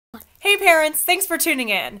Hey parents, thanks for tuning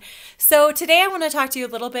in. So today I want to talk to you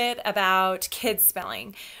a little bit about kids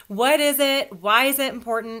spelling. What is it? Why is it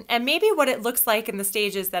important? And maybe what it looks like in the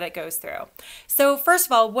stages that it goes through. So first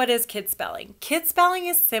of all, what is kids spelling? Kids spelling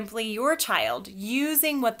is simply your child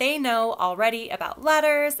using what they know already about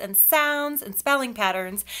letters and sounds and spelling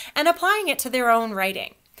patterns and applying it to their own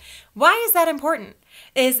writing. Why is that important?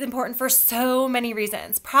 It is important for so many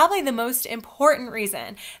reasons. Probably the most important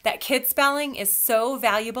reason that kids spelling is so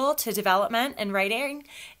valuable to development and writing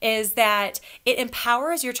is that it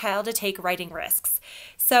empowers your child to take writing risks.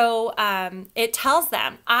 So it tells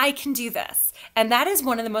them, I can do this. And that is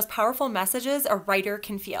one of the most powerful messages a writer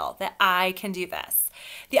can feel, that I can do this.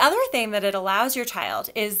 The other thing that it allows your child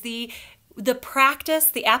is the practice,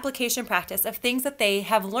 the application practice of things that they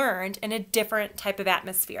have learned in a different type of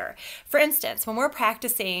atmosphere. For instance, when we're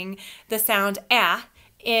practicing the sound ah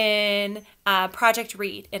in Project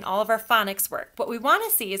Read, in all of our phonics work, what we want to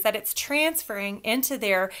see is that it's transferring into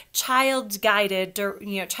their child-guided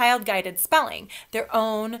spelling, their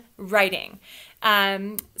own writing.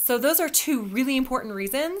 So those are two really important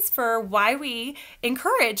reasons for why we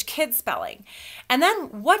encourage kids spelling. And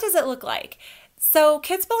then what does it look like? So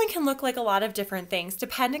kids spelling can look like a lot of different things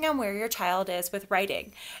depending on where your child is with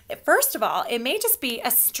writing. First of all, it may just be a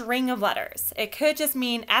string of letters. It could just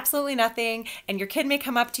mean absolutely nothing, and your kid may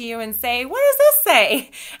come up to you and say, what does this say?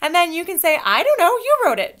 And then you can say, I don't know, you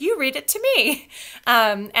wrote it. You read it to me.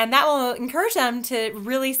 And that will encourage them to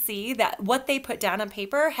really see that what they put down on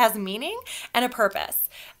paper has meaning and a purpose.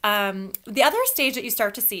 The other stage that you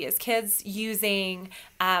start to see is kids using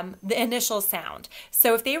the initial sound.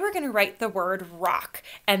 So if they were going to write the word rock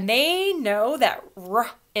and they know that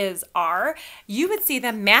R is R, you would see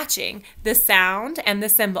them matching the sound and the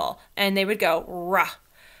symbol, and they would go R,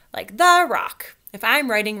 like the rock. If I'm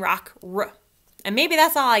writing rock, R. And maybe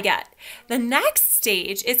that's all I get. The next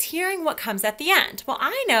stage is hearing what comes at the end. Well,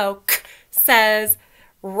 I know K says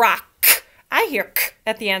rock. I hear K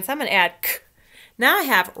at the end, so I'm going to add K. Now I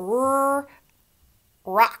have R,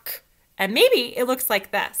 rock. And maybe it looks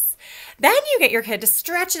like this. Then you get your kid to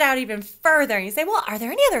stretch it out even further. And you say, well, are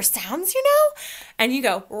there any other sounds you know? And you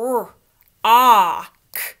go, R, ah,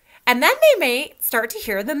 K. And then they may start to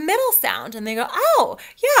hear the middle sound. And they go, oh,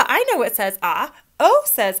 yeah, I know it says ah. O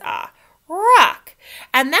says ah, rock.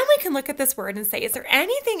 And then we can look at this word and say, is there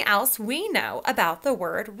anything else we know about the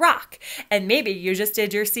word rock? And maybe you just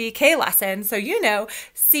did your CK lesson, so you know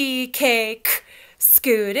CK,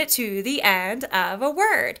 scoot it to the end of a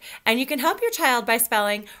word. And you can help your child by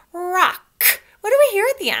spelling rock. What do we hear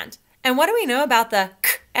at the end? And what do we know about the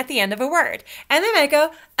k at the end of a word? And they might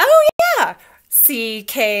go, oh yeah,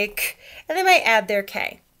 CK, and they might add their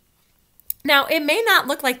K. Now, it may not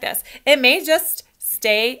look like this. It may just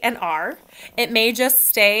stay an R. It may just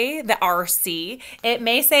stay the RC. It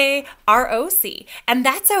may say ROC, and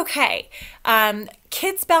that's okay.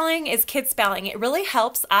 Kid spelling is kid spelling. It really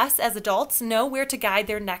helps us as adults know where to guide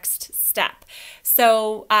their next step.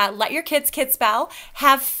 So let your kids kid spell,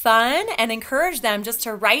 have fun, and encourage them just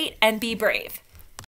to write and be brave.